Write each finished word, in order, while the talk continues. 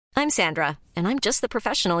I'm Sandra, and I'm just the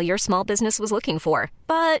professional your small business was looking for.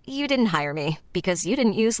 But you didn't hire me because you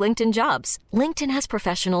didn't use LinkedIn Jobs. LinkedIn has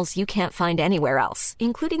professionals you can't find anywhere else,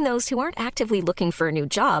 including those who aren't actively looking for a new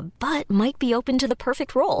job, but might be open to the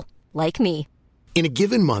perfect role, like me. In a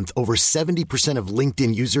given month, over 70% of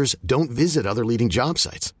LinkedIn users don't visit other leading job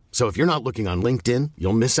sites. So if you're not looking on LinkedIn,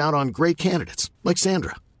 you'll miss out on great candidates like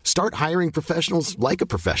Sandra. Start hiring professionals like a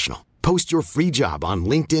professional. Post your free job on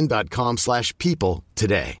linkedin.com/people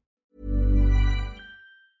today.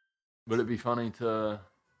 Would it be funny to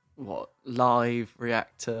live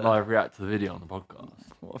react to the video on the podcast?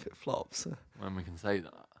 What if it flops? When we can say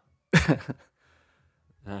that.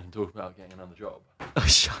 And I can talk about getting another job. Oh,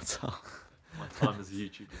 shut up. My time as a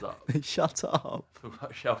YouTuber is up. Shut up. Talk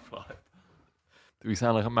about shelf life. Do we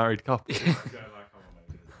sound like a married couple?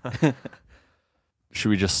 Should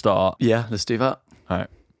we just start? Yeah, let's do that. All right.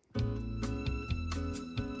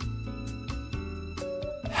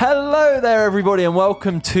 Hello there, everybody, and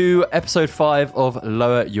welcome to episode 5 of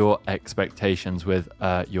Lower Your Expectations with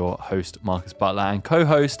your host, Marcus Butler, and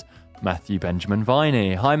co-host, Matthew Benjamin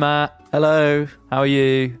Viney. Hi, Matt. Hello. How are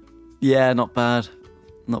you? Yeah, not bad.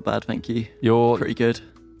 Not bad, thank you. You're pretty good.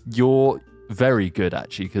 You're very good,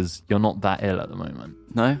 actually, because you're not that ill at the moment.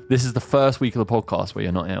 No? This is the first week of the podcast where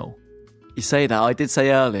you're not ill. You say that. I did say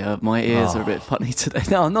earlier, my ears are a bit funny today.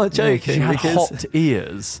 No, I'm not joking. You had hot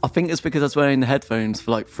ears. I think it's because I was wearing the headphones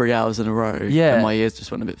for like 3 hours in a row. Yeah. And my ears just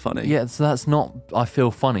went a bit funny. Yeah, so that's not, I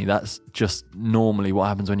feel funny. That's just normally what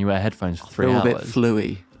happens when you wear headphones for 3 hours. I feel a bit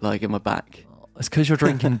fluey, like in my back. It's because you're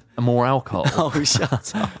drinking more alcohol. Oh,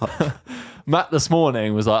 shut up. Matt this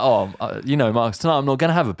morning was like, Marcus, tonight I'm not going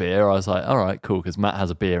to have a beer. I was like, all right, cool, because Matt has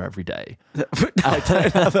a beer every day. I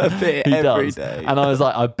don't have a beer every day. And I was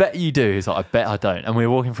like, I bet you do. He's like, I bet I don't. And we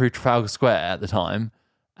were walking through Trafalgar Square at the time,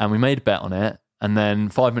 and we made a bet on it. And then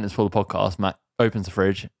 5 minutes before the podcast, Matt opens the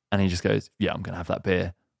fridge, and he just goes, yeah, I'm going to have that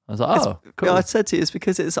beer. I was like, cool. Yeah, I said to you, it's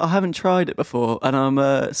because I haven't tried it before, and I'm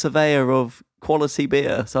a surveyor of quality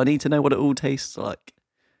beer, so I need to know what it all tastes like.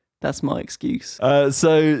 That's my excuse. There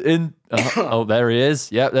he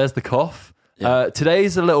is. Yep, there's the cough. Yeah.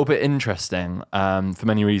 Today's a little bit interesting for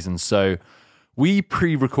many reasons. So we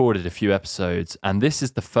pre-recorded a few episodes, and this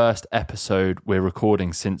is the first episode we're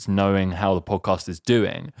recording since knowing how the podcast is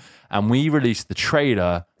doing. And we released the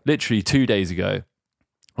trailer literally 2 days ago.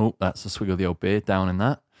 Oh, that's a swig of the old beer down in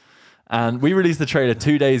that. And we released the trailer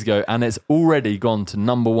 2 days ago, and it's already gone to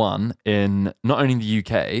number 1 in not only the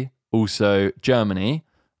UK, also Germany,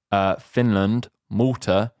 Finland,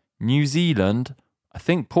 Malta, New Zealand, I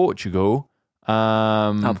think Portugal.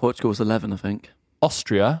 Portugal's 11, I think.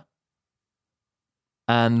 Austria,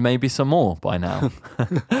 and maybe some more by now.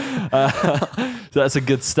 So that's a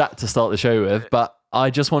good stat to start the show with. But I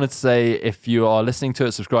just wanted to say, if you are listening to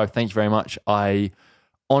it, subscribe. Thank you very much. I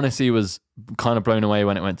honestly was kind of blown away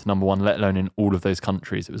when it went to number 1, let alone in all of those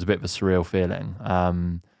countries. It was a bit of a surreal feeling.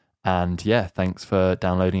 And yeah, thanks for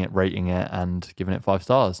downloading it, rating it, and giving it 5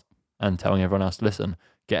 stars and telling everyone else to listen.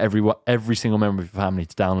 Get every single member of your family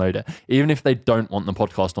to download it. Even if they don't want the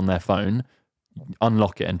podcast on their phone,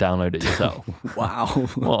 unlock it and download it yourself. Wow.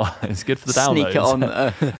 Well, it's good for the downloads. Sneak it on.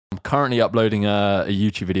 I'm currently uploading a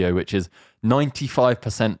YouTube video, which is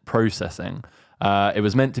 95% processing. It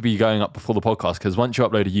was meant to be going up before the podcast, because once you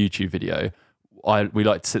upload a YouTube video, we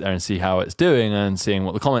like to sit there and see how it's doing and seeing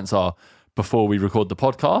what the comments are before we record the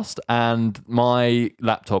podcast. And my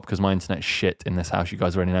laptop, because my internet's shit in this house, you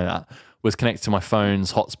guys already know that, was connected to my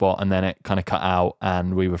phone's hotspot, and then it kind of cut out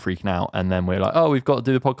and we were freaking out. And then we were like, oh, we've got to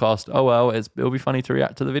do the podcast. Oh, well, it'll be funny to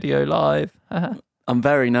react to the video live. I'm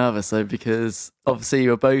very nervous though, because obviously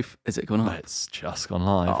you're both, is it gone up? It's just gone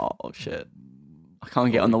live. Oh, shit. I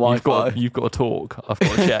can't get on the Wi-Fi. You've got to talk. I've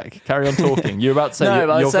got to check. Carry on talking. You're about to say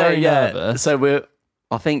you're very nervous. So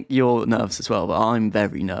I think you're nervous as well, but I'm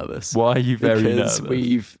very nervous. Why are you very nervous? Because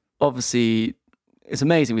we've obviously, it's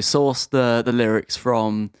amazing. We sourced the lyrics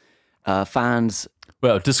from fans.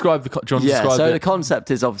 Well, describe the. Do you want to describe so it? The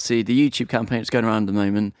concept is obviously the YouTube campaign that's going around at the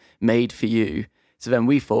moment, Made for You. So then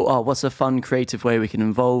we thought, what's a fun, creative way we can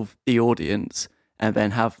involve the audience and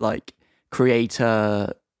then have like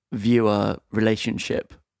creator-viewer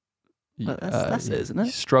relationship. That's it, isn't it?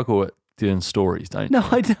 You struggle at doing stories, don't you? No,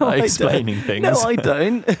 I don't. Explaining things. No, I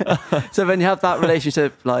don't. So then you have that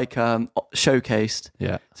relationship like showcased.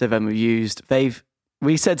 Yeah. So then we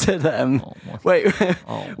said to them,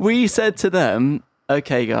 we said to them,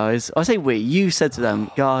 okay, guys, I say you said to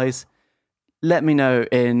them, guys, let me know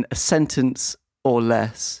in a sentence or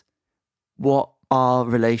less what our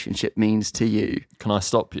relationship means to you. Can I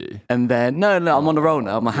stop you? And then, no, I'm on a roll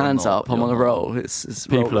now. My hand's not, up. I'm you're on a not. roll. It's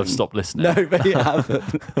People rolling. have stopped listening. No, they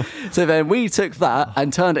haven't. So then we took that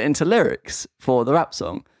and turned it into lyrics for the rap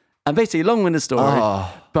song. And basically, long-winded story.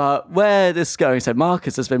 Oh. But where this is going, so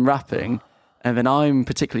Marcus has been rapping, and then I'm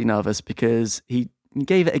particularly nervous because he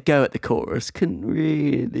gave it a go at the chorus, couldn't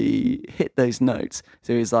really hit those notes.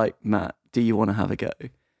 So he was like, Matt, do you want to have a go?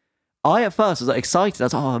 I at first was like excited. I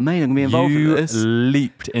was like, oh, man, I'm going to be involved You in this.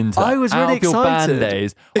 leaped into I was out really of your excited. band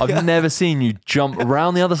days. I've never seen you jump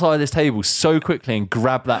around the other side of this table so quickly and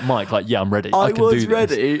grab that mic like, yeah, I'm ready. I can was do this.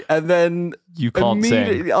 ready, and then You can't sing.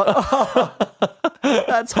 immediately,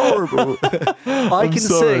 that's horrible. I can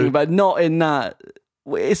sorry. sing, but not in that.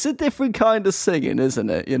 It's a different kind of singing, isn't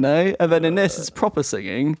it? You know, and then in this, it's proper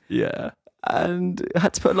singing, Yeah. and I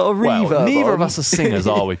had to put a lot of reverb. Well, neither on. of us are singers,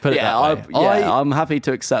 are we? Put it that way. I'm happy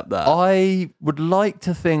to accept that. I would like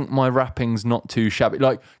to think my rapping's not too shabby.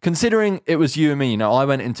 Like, considering it was you and me, I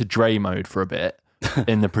went into Dre mode for a bit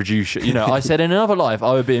in the producer. I said in another life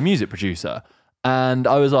I would be a music producer. And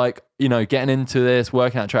I was like, getting into this,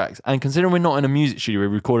 working out tracks. And considering we're not in a music studio, we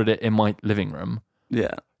recorded it in my living room.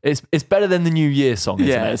 Yeah. It's better than the New Year song,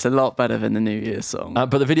 isn't Yeah, it? it's a lot better than the New Year's song.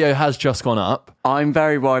 But the video has just gone up. I'm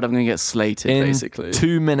very worried I'm going to get slated, In basically.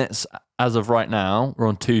 2 minutes as of right now, we're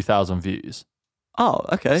on 2,000 views. Oh,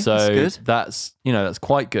 okay. So that's good. that's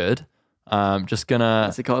quite good. Just gonna.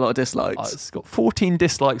 Has it got a lot of dislikes? It's got 14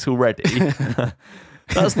 dislikes already.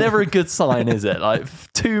 That's never a good sign, is it? Like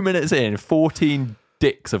 2 minutes in, 14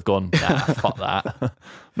 dicks have gone, nah, fuck that.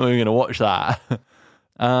 Not even going to watch that.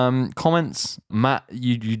 Comments, Matt,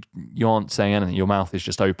 you aren't saying anything. Your mouth is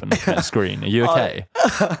just open looking at the screen. Are you okay?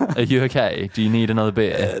 Are you okay? Do you need another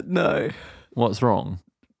beer? No. What's wrong?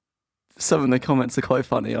 Some of the comments are quite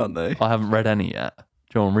funny, aren't they? I haven't read any yet.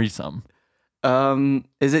 Do you want to read some?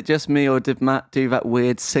 Is it just me, or did Matt do that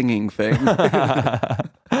weird singing thing?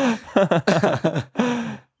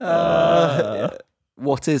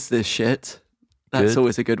 What is this shit? That's Good.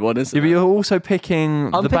 always a good one, isn't Yeah, but it? you're also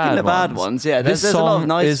picking I'm the picking bad the bad ones, yeah. This There's a song lot of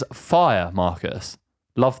nice... is fire, Marcus.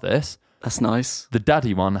 Love this. That's nice. The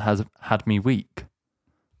daddy one has had me weak.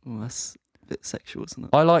 Well, that's a bit sexual, isn't it?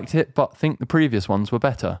 I liked it, but think the previous ones were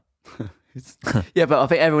better. Yeah, but I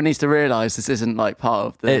think everyone needs to realise this isn't like part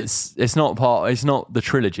of the... It's not the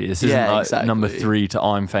trilogy. This isn't Yeah, like exactly. number 3 to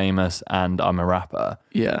I'm famous and I'm a rapper.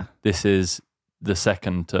 Yeah. This is the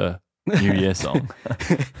second to New Year song.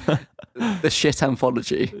 The shit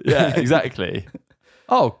anthology. Yeah, exactly.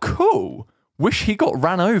 Oh, cool. Wish he got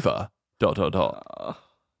ran over. ...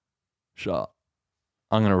 Shut.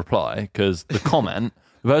 I'm going to reply because the comment,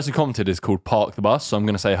 the person who commented is called Park the Bus. So I'm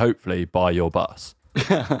going to say, hopefully, buy your bus.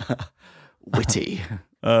 Witty.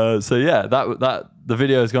 So yeah, that the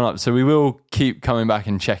video has gone up. So we will keep coming back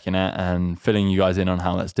and checking it and filling you guys in on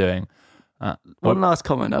how that's doing. One last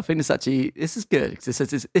comment. I think this is good. It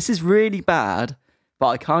says this is really bad, but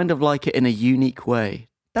I kind of like it in a unique way.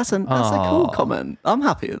 That's a cool comment. I'm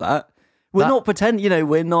happy with that. We're not pretending,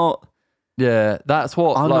 we're not... Yeah, that's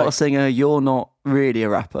what... I'm not a singer, you're not really a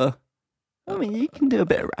rapper. I mean, you can do a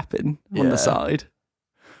bit of rapping on the side.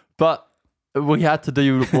 But we had to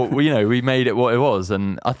do what we made it what it was,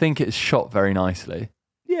 and I think it's shot very nicely.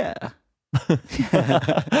 Yeah.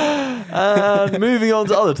 And moving on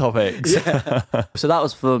to other topics. So that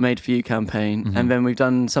was for Made For You campaign. And then we've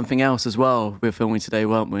done something else as well. We're filming today,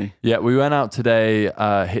 weren't we? Yeah, we went out today,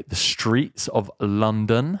 hit the streets of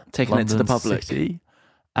London. Taking it to the public. City,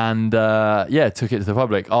 and took it to the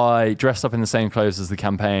public. I dressed up in the same clothes as the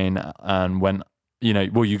campaign and went, you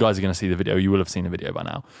guys are going to see the video. You will have seen the video by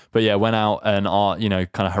now. But yeah, went out and,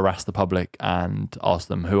 kind of harassed the public and asked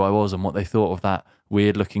them who I was and what they thought of that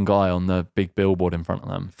weird looking guy on the big billboard in front of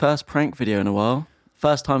them. First prank video in a while.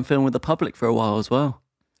 First time filming with the public for a while as well.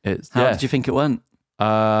 How did you think it went?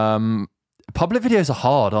 Public videos are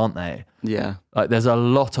hard, aren't they? Yeah. Like there's a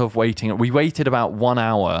lot of waiting. We waited about 1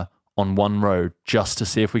 hour on one road just to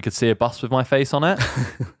see if we could see a bus with my face on it.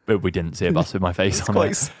 But we didn't see a bus with my face on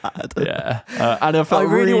Quite it. sad. Yeah. And I felt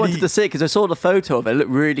I really wanted to see it because I saw the photo of it. It looked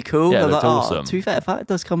really cool. Yeah, it I was looked like, awesome. To be fair, if that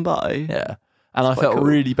does come by. Yeah. And I quite felt cool.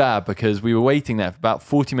 really bad because we were waiting there for about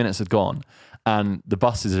 40 minutes had gone and the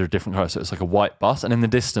buses are a different colour. So it's like a white bus. And in the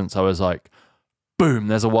distance, I was like, boom,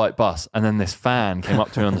 there's a white bus. And then this fan came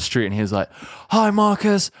up to me on the street and he was like, hi,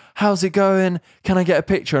 Marcus, how's it going? Can I get a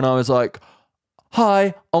picture? And I was like,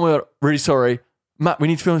 hi, oh my God, really sorry. Matt, we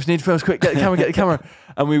need to film this quick, get the camera.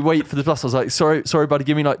 And we wait for the bus. I was like, sorry, buddy,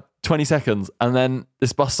 give me like 20 seconds. And then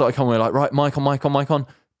this bus started coming. We were like, right, mic on.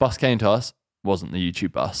 Bus came to us. Wasn't the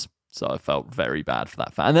YouTube bus. So I felt very bad for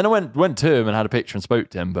that fan. And then I went to him and had a picture and spoke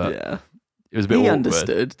to him. But It was a bit He awkward.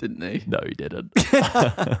 understood, didn't he? No, he didn't.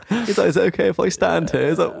 He's like, is it okay if I stand here?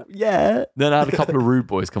 He's like, yeah. Then I had a couple of rude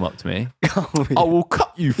boys come up to me. I will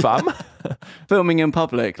cut you, fam. Filming in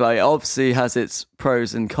public, like, obviously has its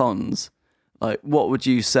pros and cons. Like, what would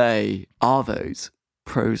you say are those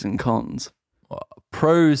pros and cons?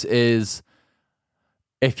 Pros is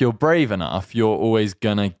if you're brave enough, you're always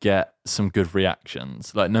gonna get some good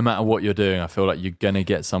reactions. Like, no matter what you're doing, I feel like you're gonna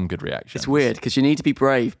get some good reactions. It's weird because you need to be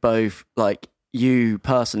brave, both like you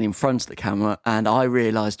personally in front of the camera, and I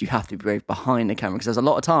realised you have to be brave behind the camera because there's a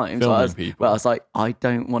lot of times Filming where I was like, I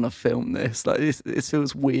don't want to film this. Like, this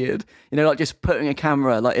feels weird. You know, like just putting a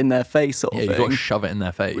camera like in their face sort of Yeah, thing. you've got to shove it in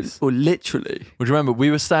their face. Or literally. Would you remember, we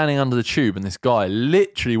were standing under the tube and this guy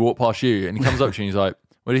literally walked past you and he comes up to you and he's like,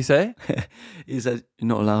 what did he say? He said, you're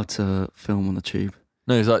not allowed to film on the tube.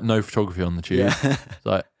 No, he's like, no photography on the tube. Yeah. It's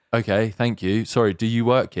like, okay, thank you. Sorry, do you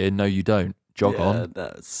work here? No, you don't. Jog on.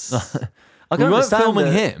 That's... We weren't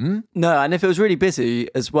filming him. No, and if it was really busy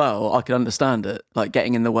as well, I could understand it, like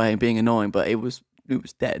getting in the way and being annoying. But it was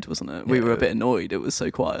dead, wasn't it? We were a bit annoyed. It was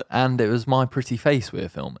so quiet. And it was my pretty face we were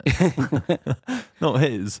filming, not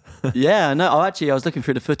his. Yeah, no. I was looking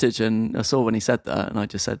through the footage and I saw when he said that, and I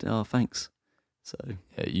just said, "Oh, thanks." So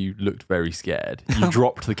Yeah, you looked very scared. You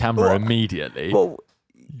dropped the camera immediately. well,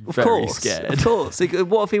 of Very course, scared. Of course.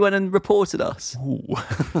 What if he went and reported us? Ooh.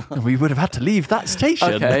 We would have had to leave that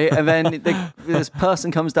station. Okay, and then this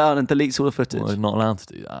person comes down and deletes all the footage. Well, they're not allowed to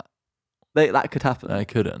do that. That could happen. They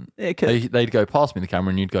couldn't. It could. They'd go past me the camera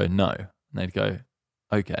and you'd go, no. And they'd go,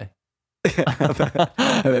 okay.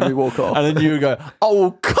 And then we walk off. And then you would go, I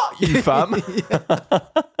will cut you, fam.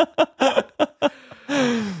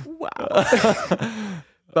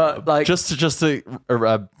 But like, just to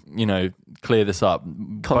clear this up,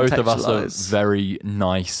 both of us are Contextualise. very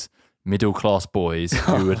nice middle-class boys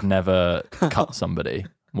who would never cut somebody.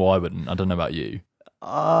 Well, I wouldn't. I don't know about you.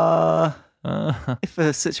 if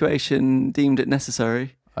a situation deemed it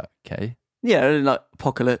necessary, Okay. yeah, like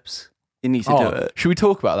apocalypse, you need to do it. Should we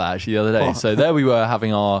talk about that actually the other day? So there we were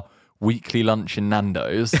having our weekly lunch in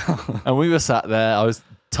Nando's and we were sat there. I was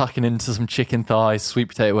tucking into some chicken thighs, sweet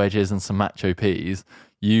potato wedges and some macho peas.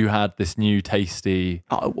 You had this new tasty,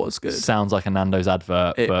 Oh, it was good. sounds like a Nando's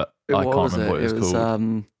advert, but I can't remember what it was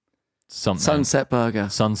called. Something. Sunset Burger.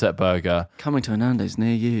 Sunset Burger. Coming to a Nando's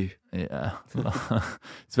near you. Yeah.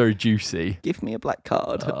 It's very juicy. Give me a black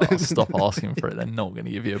card. Oh, stop asking for it. They're not going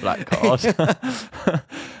to give you a black card.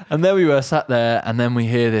 And there we were sat there, and then we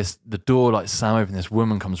hear the door like slam open. This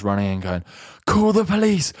woman comes running in going, call the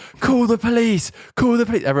police, call the police, call the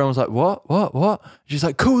police. Everyone's like, what? She's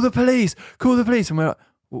like, call the police. And we're like,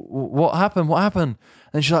 what happened?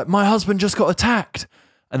 And she's like, my husband just got attacked.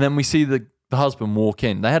 And then we see the husband walk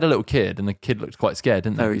in. They had a little kid, and the kid looked quite scared,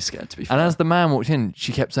 didn't they? Very scared, to be fair. And as the man walked in,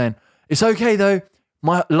 she kept saying, it's okay though.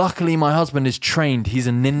 Luckily my husband is trained. He's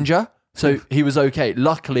a ninja. So he was okay.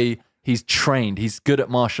 Luckily he's trained. He's good at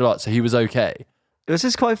martial arts. So he was okay. It was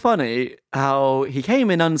just quite funny how he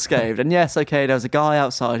came in unscathed. And yes, okay, there was a guy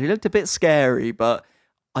outside who looked a bit scary, but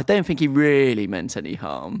I don't think he really meant any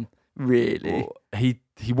harm. Really. Well,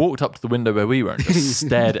 he walked up to the window where we were and just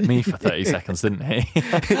stared at me for 30 seconds, didn't he?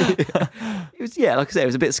 It was, yeah, like I said, it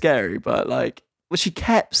was a bit scary, but like, well, she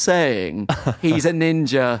kept saying, he's a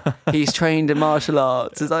ninja, he's trained in martial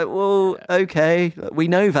arts. It's like, well, okay, we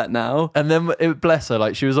know that now. And then, bless her,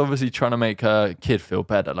 like she was obviously trying to make her kid feel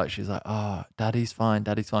better. Like she's like, oh, daddy's fine.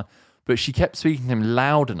 But she kept speaking to him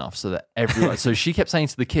loud enough so that everyone, so she kept saying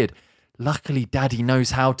to the kid, luckily daddy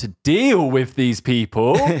knows how to deal with these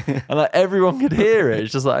people. And like everyone could hear it.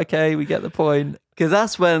 It's just like, okay, we get the point. Because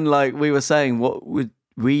that's when, like, we were saying, what would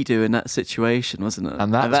we do in that situation, wasn't it?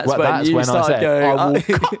 And that's when I said, I will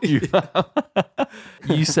cut you.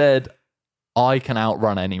 You said, I can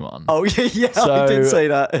outrun anyone. Oh, yeah, So, I did say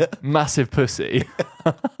that. Massive pussy.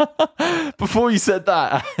 Before you said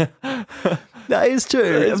that. That is true.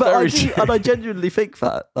 It's But very true. true. And I genuinely think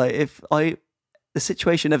that, like, if the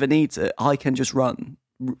situation ever needs it, I can just run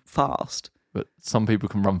fast. But some people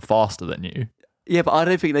can run faster than you. Yeah, but I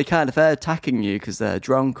don't think they can. If they're attacking you because they're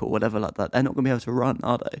drunk or whatever like that, they're not going to be able to run,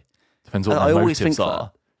 are they? Depends what I their always motives think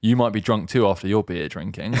are. You might be drunk too after your beer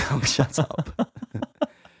drinking. Oh, shut up.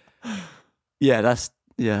 Yeah,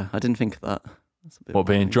 I didn't think of that. That's a bit What,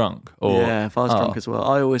 being worrying. drunk? Or, Yeah, if I was drunk as well.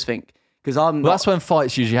 I always think, because I'm Well, not, that's when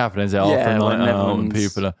fights usually happen, is it? After Yeah, a when night out and everyone's-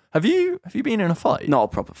 people are... Have you been in a fight? not a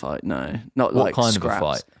proper fight, no. Not What like kind scraps. of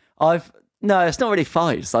a fight? No, it's not really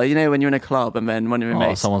fights. Like, you know, when you're in a club and then one of your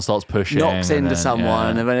mates someone starts pushing, knocks and into then,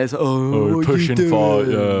 someone, and then it's, what you pushing fight,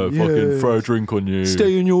 doing? fucking throw a drink on you.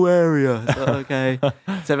 Stay in your area. So, okay.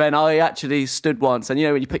 So then I actually stood once, and you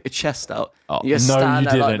know when you put your chest out, you just stand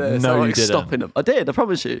there like this, No, like you didn't. stopping them. I did. I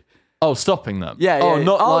promise you. Oh, stopping them. Yeah. Oh,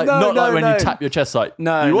 not Oh, like no, not no, like when no. you tap your chest, like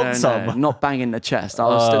No, you no, want some. no, not banging the chest. I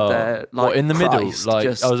was stood there like what, in the middle, Christ, like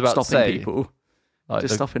just I was about to stopping say, people, like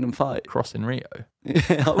just the stopping them fight. cross in Rio.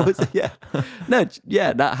 Yeah, I was. Yeah, no,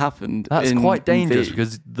 yeah, that happened. That's quite dangerous V.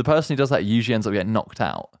 because the person who does that usually ends up getting knocked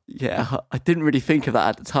out. Yeah, I didn't really think of that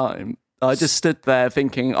at the time. I just stood there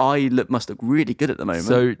thinking must look really good at the moment.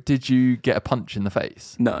 So, did you get a punch in the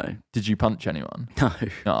face? No, Did you punch anyone? no,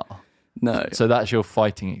 No. no. So that's your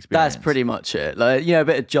fighting experience. That's pretty much it. Like, you know, a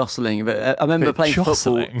bit of jostling. But I remember Bit playing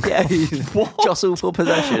jostling? football. Yeah, jostle for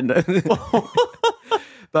possession.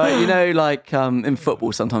 But you know, like in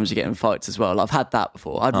football, sometimes you get in fights as well. I've had that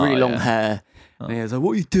before. I had really long hair. And he was like,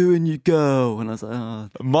 "What are you doing, you girl?" And I was like, "Oh,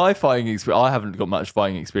 My fighting experience. I haven't got much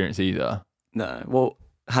fighting experience either. no." Well,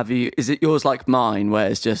 have you? Is it yours like mine, where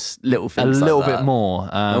it's just little A things? little like that? bit more.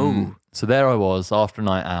 Oh. So there I was after a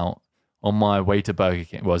night out on my way to Burger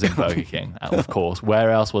King. Well, I was in Burger King, of course. Where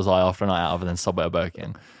else was I after a night out other than Subway or Burger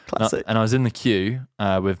King? Classic. And I was in the queue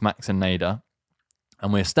with Max and Nader,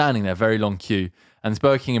 and we were standing there, very long queue. And this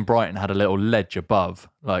Burger King in Brighton had a little ledge above,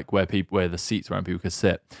 like where the seats were and people could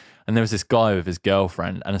sit. And there was this guy with his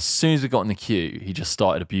girlfriend, and as soon as we got in the queue, he just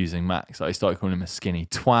started abusing Max. Like, he started calling him a skinny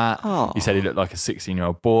twat. Oh. He said he looked like a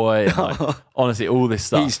 16-year-old boy. And, like, honestly, all this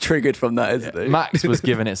stuff. He's triggered from that, isn't he? Max was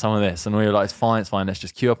giving it some of this, and we were like, it's fine, let's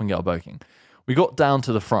just queue up and get our Burger King. We got down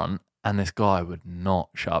to the front, and this guy would not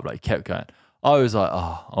shut up. Like, he kept going. I was like,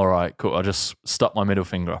 oh, all right, cool. I just stuck my middle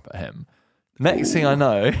finger up at him. Next thing I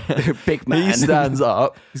know, Big man. he stands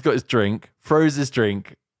up, he's got his drink, throws his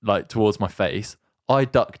drink like towards my face. I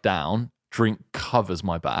duck down, drink covers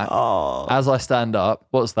my back. Oh. As I stand up,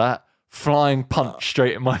 what's that? Flying punch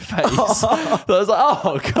straight in my face. So I was like,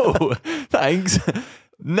 oh, cool, thanks.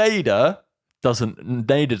 Nader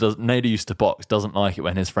used to box, doesn't like it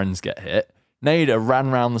when his friends get hit. Nader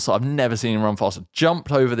ran round the side. I've never seen him run faster.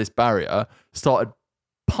 Jumped over this barrier, started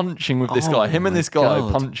punching with this guy. Him and this guy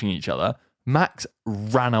punching each other. Max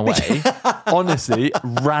ran away. Honestly,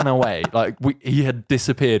 ran away. Like he had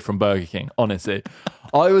disappeared from Burger King. Honestly,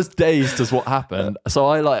 I was dazed as what happened. So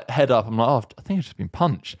I like head up. I'm like, oh, I think I've just been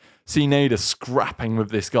punched. See Nader scrapping with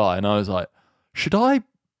this guy, and I was like, should I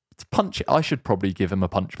punch it? I should probably give him a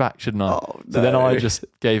punch back, shouldn't I? Oh, So then no. I just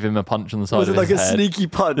gave him a punch on the side Was of it like his a head. sneaky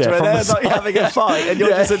punch Yeah, where from they're the like side. having a fight and you're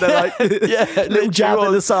just in there like little jab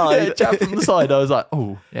in the side? Yeah, jab from the side. I was like,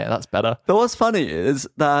 oh, yeah, that's better. But what's funny is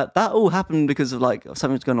that all happened because of like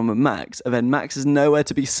something's going on with Max, and then Max is nowhere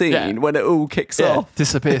to be seen Yeah. when it all kicks Yeah, off.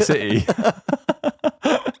 Disappear City.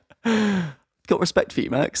 Got respect for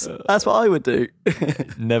you, Max. That's what I would do.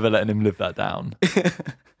 Never letting him live that down.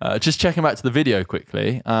 Just checking back to the video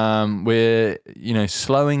quickly. We're,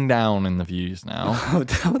 slowing down in the views now. Oh,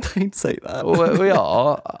 don't say that. We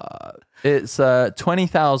are. It's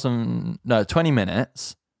 20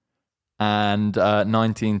 minutes and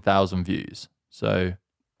 19,000 views. So,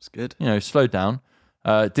 It's good. slowed down.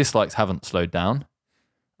 Dislikes haven't slowed down.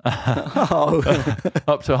 Oh,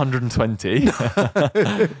 Up to 120.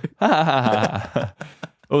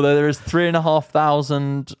 Although there is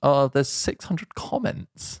 3,500. There's 600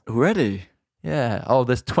 comments. already? Yeah. Oh,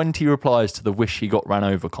 there's 20 replies to the wish he got ran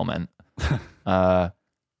over comment.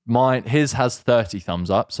 His has 30 thumbs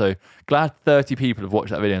up. So glad 30 people have watched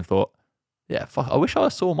that video and thought, yeah, fuck, I wish I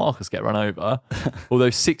saw Marcus get run over. Although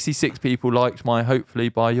 66 people liked my hopefully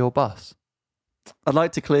by your bus. I'd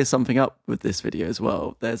like to clear something up with this video as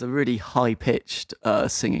well. There's a really high-pitched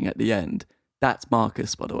singing at the end. That's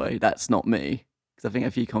Marcus, by the way. That's not me. Because I think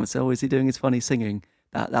a few comments say, oh, is he doing his funny singing?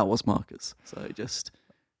 That was Marcus. So just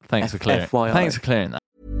Thanks for clearing. FYI. Thanks for clearing that.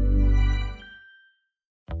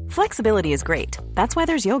 Flexibility is great. That's why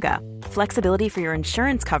there's yoga. Flexibility for your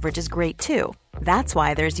insurance coverage is great too. That's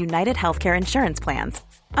why there's United Healthcare Insurance Plans.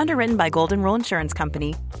 Underwritten by Golden Rule Insurance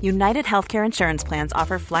Company, United Healthcare Insurance Plans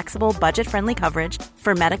offer flexible, budget-friendly coverage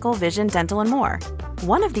for medical, vision, dental, and more.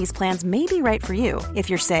 One of these plans may be right for you if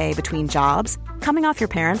you're, say, between jobs, coming off your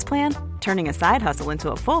parents' plan, turning a side hustle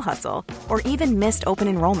into a full hustle, or even missed open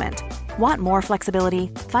enrollment. Want more flexibility?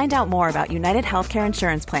 Find out more about United Healthcare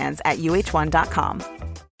Insurance Plans at uh1.com.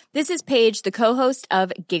 This is Paige, the co-host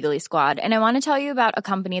of Giggly Squad, and I want to tell you about a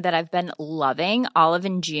company that I've been loving, Olive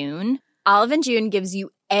 & June. Olive & June gives you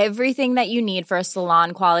everything that you need for a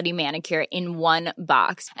salon-quality manicure in one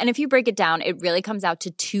box. And if you break it down, it really comes out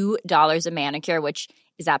to $2 a manicure, which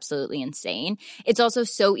is absolutely insane. It's also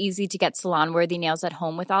so easy to get salon-worthy nails at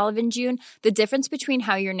home with Olive & June. The difference between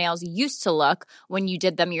how your nails used to look when you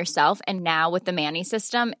did them yourself and now with the Mani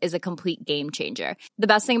system is a complete game changer. The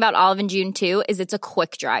best thing about Olive & June, too, is it's a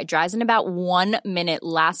quick dry. Dries in about 1 minute,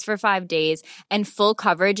 lasts for 5 days, and full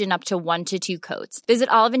coverage in up to 1 to 2 coats. Visit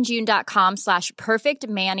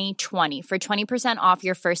oliveandjune.com/perfectmani20 for 20% off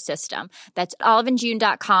your first system. That's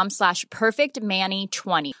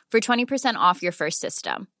oliveandjune.com/perfectmani20 for 20% off your first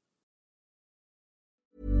system.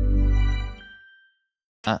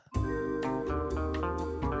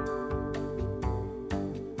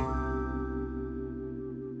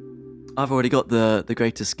 I've already got the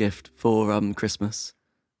greatest gift for Christmas.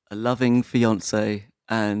 A loving fiancé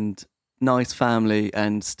and nice family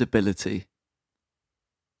and stability.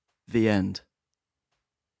 The end.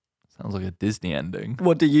 Sounds like a Disney ending.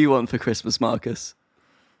 What do you want for Christmas, Marcus?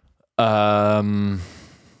 What am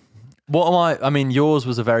I mean, yours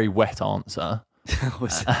was a very wet answer.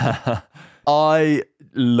 I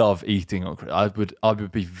love eating on Christmas. I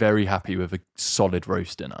would be very happy with a solid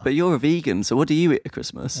roast dinner. But you're a vegan, so what do you eat at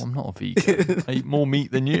Christmas? Well, I'm not a vegan. I eat more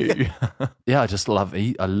meat than you. Yeah, I just love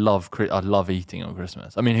I love eating on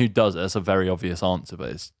Christmas. I mean, who does it? That's a very obvious answer, but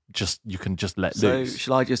it's just you can just let loose. So,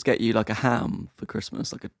 shall I just get you like a ham for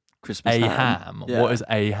Christmas, like a Christmas ham? Ham? Yeah. What is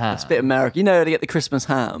a ham? It's a bit American. You know how to get the Christmas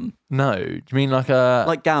ham? No, do you mean like a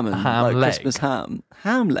gammon, ham like leg? Christmas ham?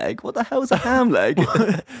 Ham leg? What the hell is a ham leg?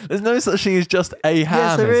 There's no such thing as just a ham.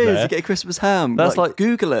 Yes, there is. There? You get a Christmas ham. That's like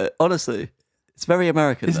Google it. Honestly, it's very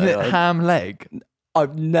American. Isn't it ham leg?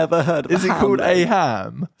 I've never heard of. Is it called leg. a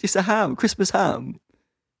ham? Just a ham. Christmas ham.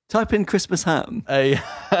 Type in Christmas ham.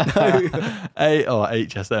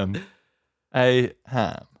 HSM. A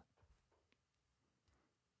ham.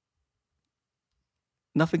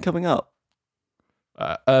 Nothing coming up.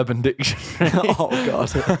 Urban Dictionary. Oh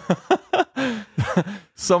God.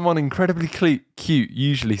 Someone incredibly cute,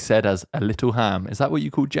 usually said as a little ham. Is that what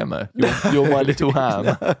you call Gemma? You're my little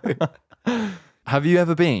ham. No. Have you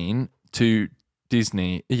ever been to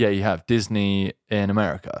Disney? Yeah, you have. Disney in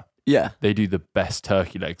America. Yeah. They do the best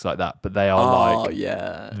turkey legs like that, but they are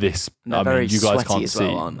this. And they're I very mean, you guys sweaty can't as see.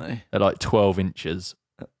 well, aren't they? They're like 12 inches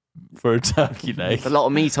for a turkey leg. There's a lot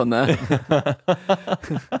of meat on there.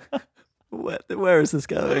 Where is this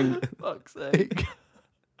going? Fuck's sake.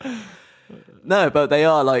 No, but they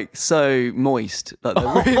are like so moist. Like they're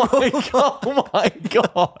really Oh my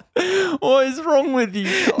god! What is wrong with you?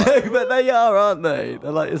 No, but they are, aren't they?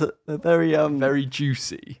 They're like they're very Very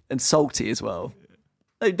juicy. and salty as well.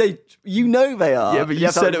 They you know they are. Yeah, but you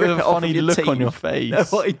have to, said it with rip a off funny your look on teeth. your face. No,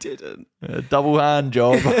 I didn't. Double hand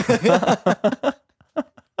job.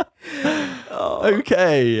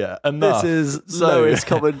 Okay, enough. This is lowest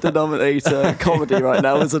common denominator comedy right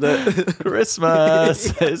now, isn't it?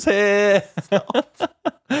 Christmas is here.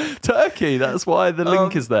 Turkey. That's why the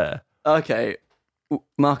link is there. Okay,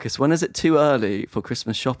 Marcus, when is it too early for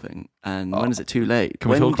Christmas shopping, and when is it too late? Can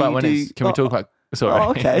we talk about when it's? Can we talk about? Sorry. Oh,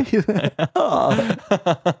 okay.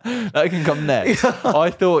 That can come next. I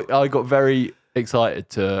thought I got very excited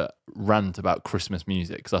to rant about Christmas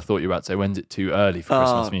music because I thought you were about to say, when's it too early for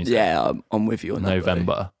Christmas music? Yeah, I'm with you on that.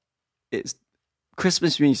 November. It's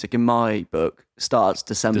Christmas music in my book starts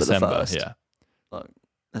December the 1st. Yeah. Like,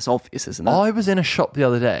 that's obvious, isn't it? I was in a shop the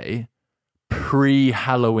other day,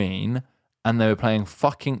 pre-Halloween, and they were playing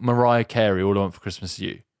fucking Mariah Carey, All I Want for Christmas Is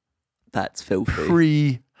You. That's filthy.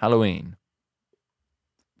 Pre-Halloween.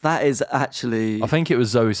 That is actually. I think it was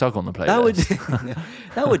Zoe Sugg on the playlist.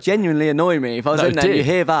 That would genuinely annoy me if I was in there and you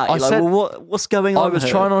hear that. You're like, well, what's going on? I was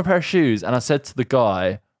here? trying on a pair of shoes and I said to the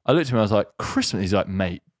guy, I looked at him and I was like, Christmas? He's like,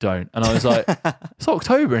 mate, don't. And I was like, it's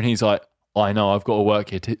October. And he's like, I know, I've got to work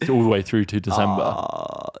here all the way through to December.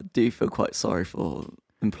 I do feel quite sorry for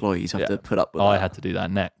employees who have to put up with I that. had to do that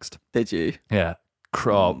next. Did you? Yeah.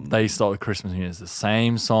 They started Christmas music. It's the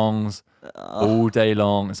same songs all day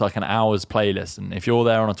long. It's like an hour's playlist. And if you're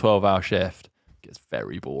there on a 12-hour shift, it gets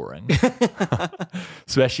very boring.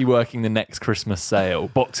 Especially working the next Christmas sale,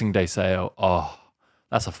 Boxing Day sale. Oh,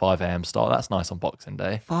 that's a 5 a.m. start. That's nice on Boxing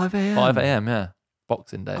Day. 5 a.m.? 5 a.m., yeah.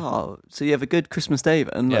 Boxing Day. Oh, so you have a good Christmas day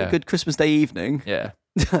then? Like Yeah. a good Christmas Day evening? Yeah.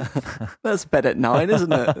 That's bed at 9,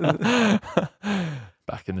 isn't it?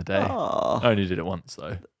 Back in the day. Oh, I only did it once,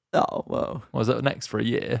 though. well. Was it next for a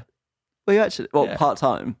year? Well, you actually, Yeah.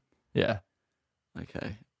 part-time? Yeah.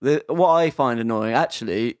 Okay. What I find annoying,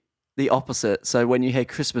 actually, the opposite. So when you hear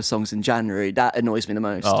Christmas songs in January, that annoys me the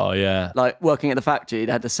most. Oh, yeah. Like working at the factory,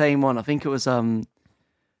 they had the same one. I think it was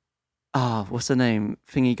what's her name?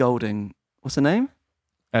 Thingy Golding. What's her name?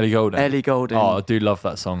 Ellie Goulding. Ellie Goulding. Oh, I do love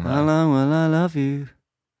that song, How though. long will I love you?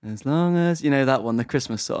 As long as you know that one, the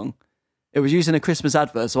Christmas song. It was used in a Christmas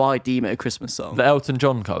advert, so I deem it a Christmas song. The Elton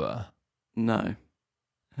John cover. No.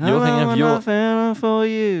 You're thinking of your... for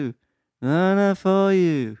you. For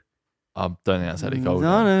you. I don't think that's Ellie Goulding.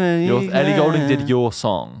 No, Ellie Goulding did your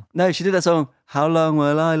song. No, she did that song, How Long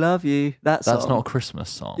Will I Love You? That's not a Christmas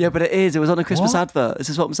song. Yeah, but it is. It was on a Christmas What? advert. This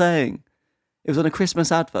is what I'm saying. It was on a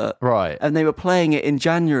Christmas advert. Right. And they were playing it in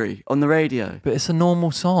January on the radio. But it's a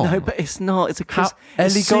normal song. No, but it's not. It's a Christmas. Ellie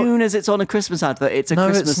As soon as it's on a Christmas advert, it's a No,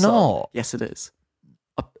 Christmas it's song. not. Yes, it is.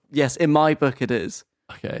 Yes, in my book, it is.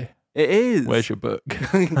 Okay. It is. Where's your book?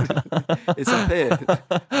 It's up here.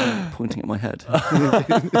 I'm pointing at my head.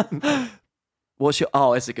 What's your...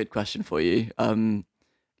 Oh, it's a good question for you.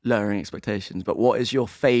 Lowering expectations. But what is your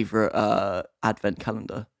favourite advent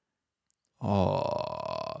calendar?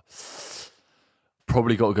 Oh,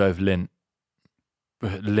 probably got to go with Lint.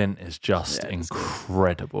 But Lint is just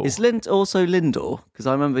incredible. Is Lint also Lindor? Because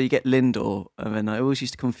I remember you get Lindor, and then it always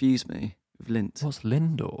used to confuse me with Lint. What's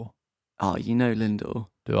Lindor? Oh, you know Lindor.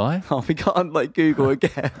 Do I? Oh, we can't Google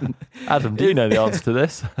again. Adam, do you know the answer to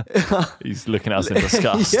this? He's looking at us in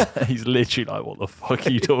disgust. Yeah. He's literally like, what the fuck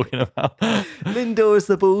are you talking about? Lindor is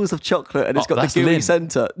the balls of chocolate, and it's got the that's gooey Lindt.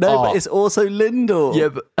 centre. No, but it's also Lindor. Yeah,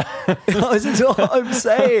 but This is what I'm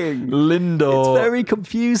saying. Lindor. It's very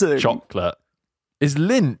confusing. Chocolate. Is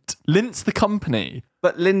Lindt. Lint's the company.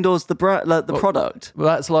 But Lindor's the the product. Well,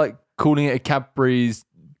 that's like calling it a Cadbury's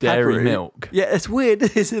dairy Cadbury. milk. Yeah, it's weird,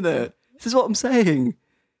 isn't it? This is what I'm saying.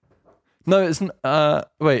 No, it's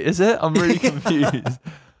wait, is it? I'm really confused.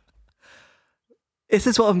 This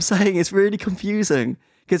is what I'm saying. It's really confusing.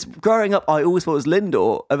 Because growing up, I always thought it was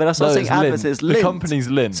Lindor, and then I started No, saying adverts, Lindt. it's Lindt. The company's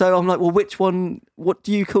Lindt. So I'm like, well, which one, what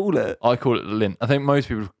do you call it? I call it Lindt. I think most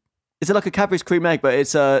people... Is it like a Cadbury's cream egg, but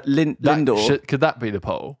it's Lindor? Could that be the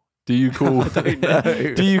poll? Do you call... I don't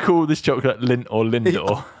know. Do you call this chocolate Lindt or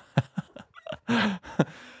Lindor?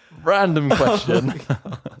 Random question.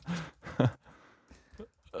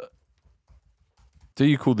 Do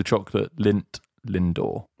you call the chocolate Lindt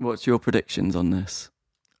Lindor? What's your predictions on this?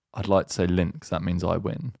 I'd like to say Lindt because that means I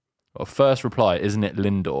win. Well, first reply, isn't it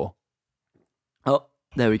Lindor? Oh,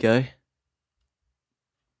 there we go.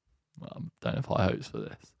 Well, I don't know if I hopes for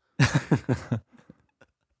this.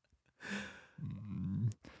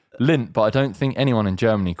 Lindt, but I don't think anyone in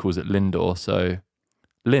Germany calls it Lindor, so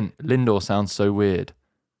Lindor sounds so weird.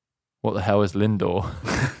 What the hell is Lindor?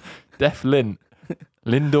 Def Lindt.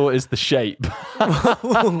 Lindor is the shape.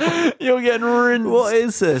 You're getting rinsed. What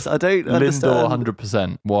is this? I don't understand. Lindor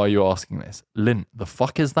 100%. Why are you asking this? Lindt. The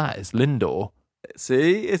fuck is that? It's Lindor.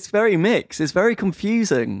 See, it's very mixed. It's very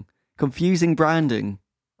confusing. Confusing branding.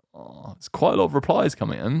 Oh, it's quite a lot of replies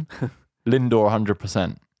coming in. Lindor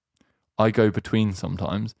 100%. I go between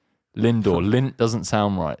sometimes. Lindor. Lindt doesn't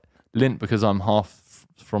sound right. Lindt because I'm half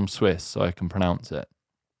from Swiss, so I can pronounce it.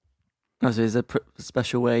 Oh, so is there a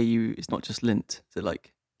special way it's not just Lindt? Is it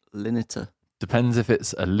like Liniter? Depends if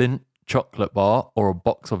it's a Lindt chocolate bar or a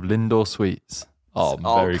box of Lindor sweets. Oh,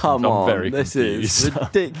 come on. I'm very this confused. is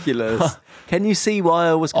ridiculous. Can you see why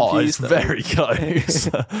I was confused? Oh, it's very close.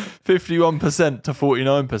 51% to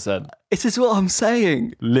 49%. This is what I'm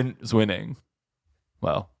saying. Lindt's winning.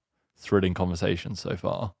 Well, thrilling conversation so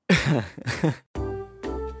far.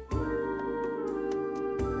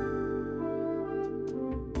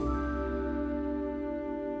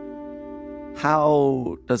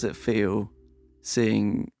 How does it feel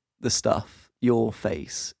seeing the stuff, your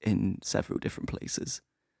face, in several different places?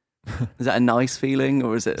 Is that a nice feeling,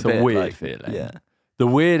 or is it It's a bit weird like, feeling. Yeah. The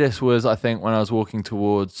weirdest was, I think, when I was walking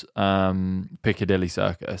towards Piccadilly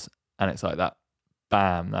Circus, and it's like that,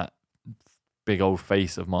 bam, that big old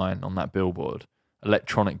face of mine on that billboard,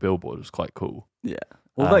 electronic billboard, was quite cool. Yeah.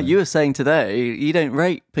 Although you were saying today you don't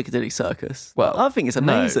rate Piccadilly Circus. Well, I think it's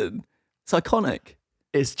amazing. It's iconic.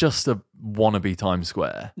 It's just a wannabe Times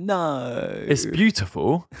Square. No. It's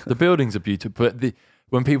beautiful. The buildings are beautiful, but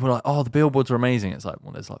when people are like, oh, the billboards are amazing, it's like,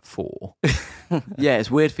 well, there's like 4. Yeah,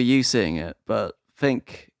 it's weird for you seeing it, but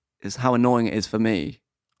think is how annoying it is for me,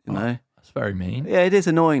 you know? That's very mean. Yeah, it is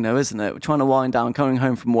annoying though, isn't it? We're trying to wind down, coming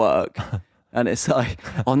home from work, and it's like,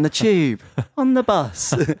 on the tube, on the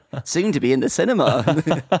bus, soon to be in the cinema.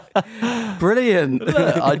 Brilliant.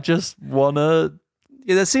 I just want to...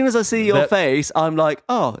 Yeah, as soon as I see your face, I'm like,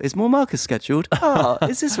 oh, is more Marcus scheduled? Oh,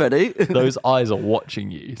 is this ready? Those eyes are watching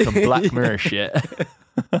you. Some Black Mirror shit.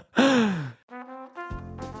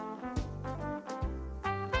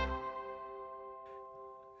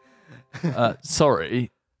 Sorry.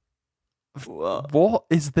 What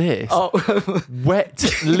is this? Oh. Wet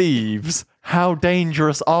leaves. How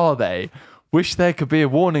dangerous are they? Wish there could be a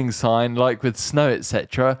warning sign like with snow,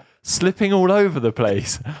 etc. Slipping all over the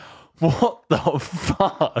place. What the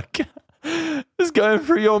fuck? is going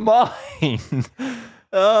through your mind?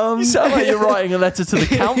 You sound like you're writing a letter to the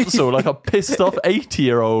council, like a pissed off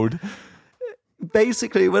 80-year-old.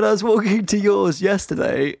 Basically, when I was walking to yours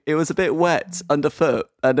yesterday, it was a bit wet underfoot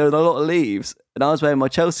and there were a lot of leaves. And I was wearing my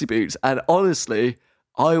Chelsea boots. And honestly,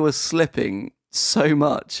 I was slipping so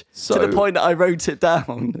much to the point that I wrote it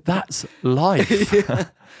down. That's life.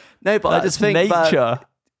 No, but I just think nature.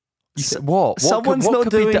 What? Someone's not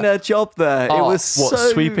doing their job there. It was so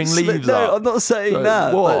sweeping leaves up? No, I'm not saying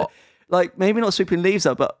that. What? But, like, maybe not sweeping leaves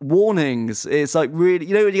up, but warnings. It's like really,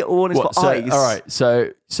 you know when you get warnings for ice? All right,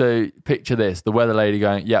 so picture this, the weather lady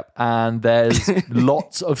going, yep, and there's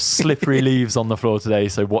lots of slippery leaves on the floor today,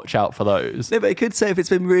 so watch out for those. No, but it could say if it's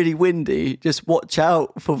been really windy, just watch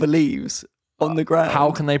out for the leaves on the ground.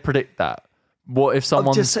 How can they predict that? What if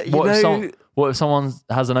someone what if someone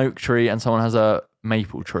has an oak tree and someone has a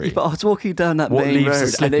maple tree? But I was walking down that what main leaves road are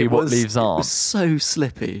slippy, and what leaves aren't? It was so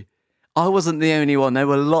slippy. I wasn't the only one. There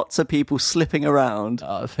were lots of people slipping around.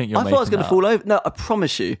 I think you're I thought I was going to fall over. No, I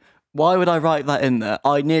promise you. Why would I write that in there?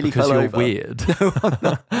 I nearly fell over. Because you're weird. No, I'm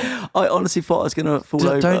not. I honestly thought I was going to fall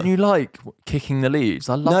over. Don't you like kicking the leaves?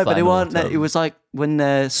 I love that. No, but in it weren't. autumn. It was like when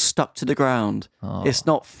they're stuck to the ground. Oh. It's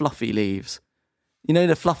not fluffy leaves. You know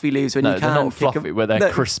the fluffy leaves when No, you can they're not kick fluffy, 'em? where they're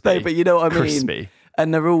No, crispy. No, but you know what I mean. Crispy.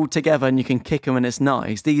 And they're all together and you can kick them and it's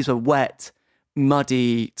nice. These are wet,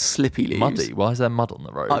 muddy, slippy leaves. Muddy? Why is there mud on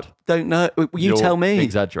the road? I don't know. You're tell me.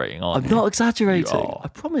 Exaggerating, aren't I'm you? not exaggerating. You are. I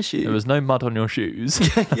promise you. There was no mud on your shoes.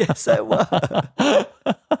 Yes, there were.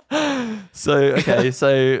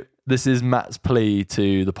 So this is Matt's plea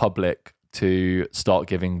to the public to start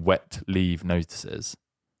giving wet leave notices.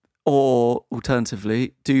 Or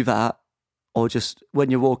alternatively, do that, or just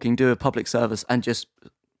when you're walking, do a public service and just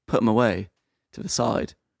put them away to the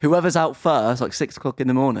side. Whoever's out first, like 6 o'clock in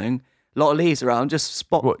the morning, a lot of leaves around, just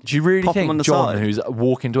spot. What, do you really pop 'em think on the John, side. who's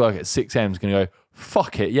walking to work at 6 a.m., is going to go,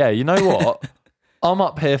 fuck it, yeah, you know what? I'm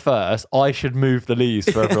up here first. I should move the leaves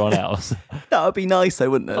for everyone else. That would be nice,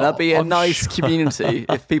 though, wouldn't it? That'd be a I'm nice sure. community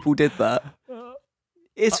if people did that.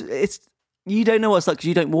 It's you don't know what it's like because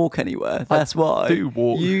you don't walk anywhere. That's why. do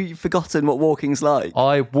walk. You've forgotten what walking's like.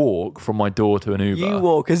 I walk from my door to an Uber. You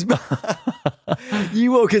walk as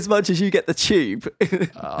you walk as much as you get the tube.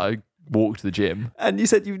 I walk to the gym. And you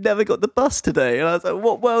said you've never got the bus today, and I was like,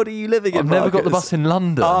 "What world are you living in?" I've never got the Marcus? bus in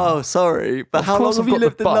London. Oh, sorry, but Of how long course have I've you got the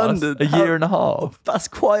lived in bus. London? A year and a half. That's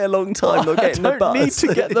quite a long time not getting the I bus. don't need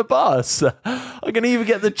to get the bus. I can either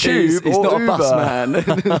get the tube He's or not Uber. a bus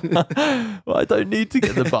man. Well, I don't need to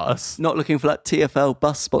get the bus. Not looking for that TfL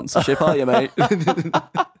bus sponsorship, are you, mate?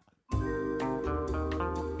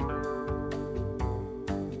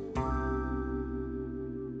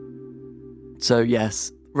 So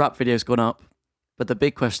yes, rap video's gone up, but the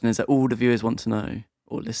big question is that all the viewers want to know,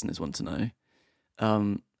 or listeners want to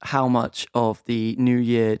know, how much of the New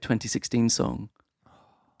Year 2016 song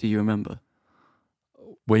do you remember?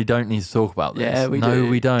 We don't need to talk about this. Yeah, we no, do.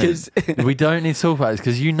 we don't. 'Cause- We don't need to talk about this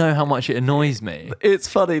because you know how much it annoys me. It's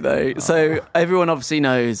funny though. So everyone obviously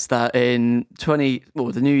knows that in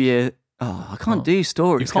the New Year. Oh, I can't do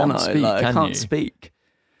stories, you can't can I? speak, I can can't you? speak.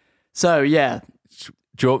 So yeah,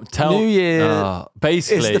 Tell New Year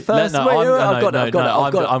basically, is the first-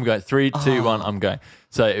 I'm going 3, 2, 1. I'm going.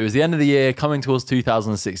 So it was the end of the year, coming towards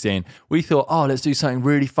 2016. We thought, let's do something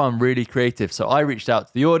really fun, really creative. So I reached out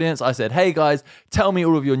to the audience. I said, hey guys, tell me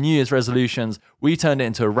all of your New Year's resolutions. We turned it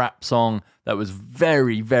into a rap song that was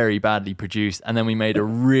very, very badly produced. And then we made a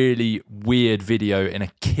really weird video in a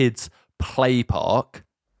kids' play park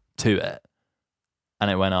to it.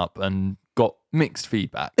 And it went up and got mixed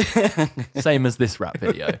feedback. Same as this rap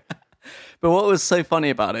video. but what was so funny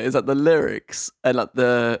about it is that the lyrics and like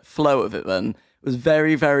the flow of it then was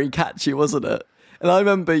very, very catchy, wasn't it? And I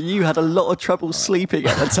remember you had a lot of trouble sleeping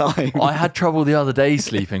at the time. I had trouble the other day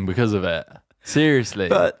sleeping because of it. Seriously.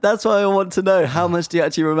 But that's why I want to know, how much do you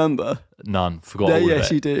actually remember? None. Forgot No, all of yes,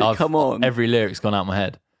 it. you do. Come on. Every lyric's gone out my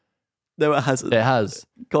head. No, it hasn't. It has.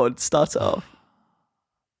 God, start it off.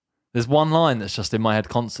 There's one line that's just in my head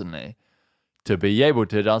constantly. To be able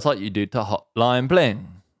to dance like you do to Hotline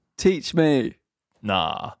Bling. Teach me.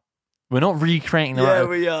 Nah. We're not recreating the Yeah, rap.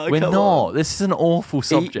 we are. We're Come not. on. This is an awful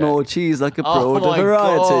subject. Eat more cheese like a Oh broad my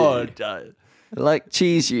variety. God. Like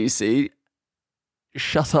cheese, you see.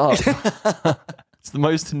 Shut up. It's the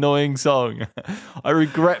most annoying song. I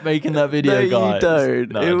regret making that video, No, you guys.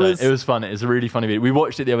 don't. No, It I don't. was- It was fun. It's a really funny video. We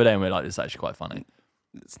watched it the other day and we were like, it's actually quite funny.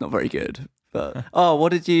 It's not very good. But what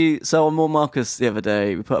did you? So on More Marcus the other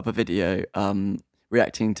day, we put up a video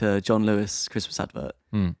reacting to John Lewis' Christmas advert.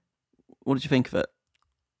 Hmm. What did you think of it?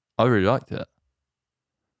 I really liked it.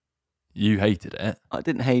 You hated it. I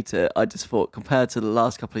didn't hate it. I just thought compared to the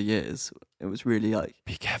last couple of years, it was really like...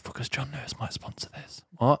 Be careful because John Lewis might sponsor this.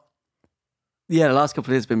 What? Yeah, the last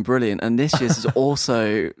couple of years have been brilliant. And this year's is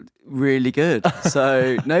also really good.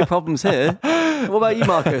 So no problems here. What about you,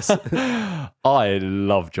 Marcus? I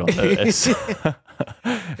love John Lewis.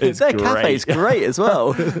 It's Their great. cafe's great as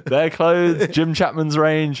well. Their clothes, Jim Chapman's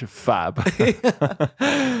range, fab.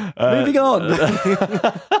 Moving on.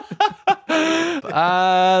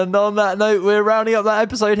 And on that note, we're rounding up that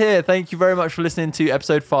episode here. Thank you very much for listening to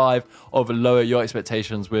episode 5 of Lower Your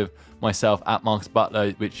Expectations with myself at Marcus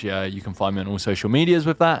Butler, which you can find me on all social medias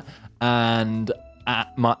with that. And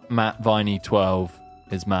at Matt Viney 12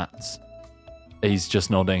 is Matt's. He's just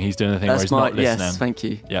nodding. He's doing the thing where he's not listening. Yes, thank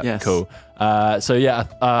you. Yeah, yes. Cool. So yeah,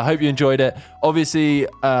 I hope you enjoyed it. Obviously,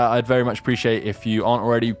 I'd very much appreciate if you aren't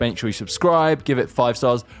already, make sure you subscribe, give it 5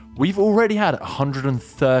 stars. We've already had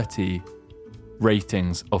 130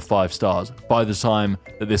 ratings of 5 stars by the time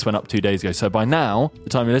that this went up 2 days ago. So by now, the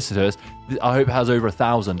time you listen to us, I hope it has over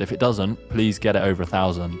 1,000. If it doesn't, please get it over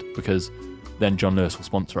 1,000 because then John Lewis will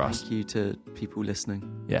sponsor us. Thank you to people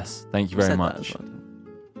listening. Yes, thank you very much.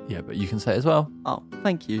 Yeah, but you can say it as well. Oh,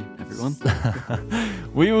 thank you, everyone.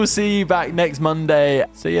 We will see you back next Monday.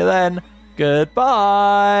 See you then.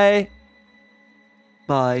 Goodbye.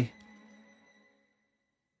 Bye.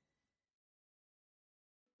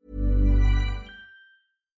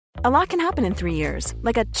 A lot can happen in 3 years,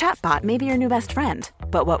 like a chatbot may be your new best friend.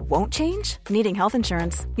 But what won't change? Needing health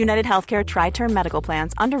insurance. United Healthcare Tri-Term Medical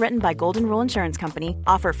Plans, underwritten by Golden Rule Insurance Company,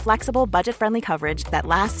 offer flexible, budget-friendly coverage that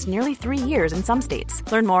lasts nearly 3 years in some states.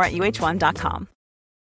 Learn more at uh1.com.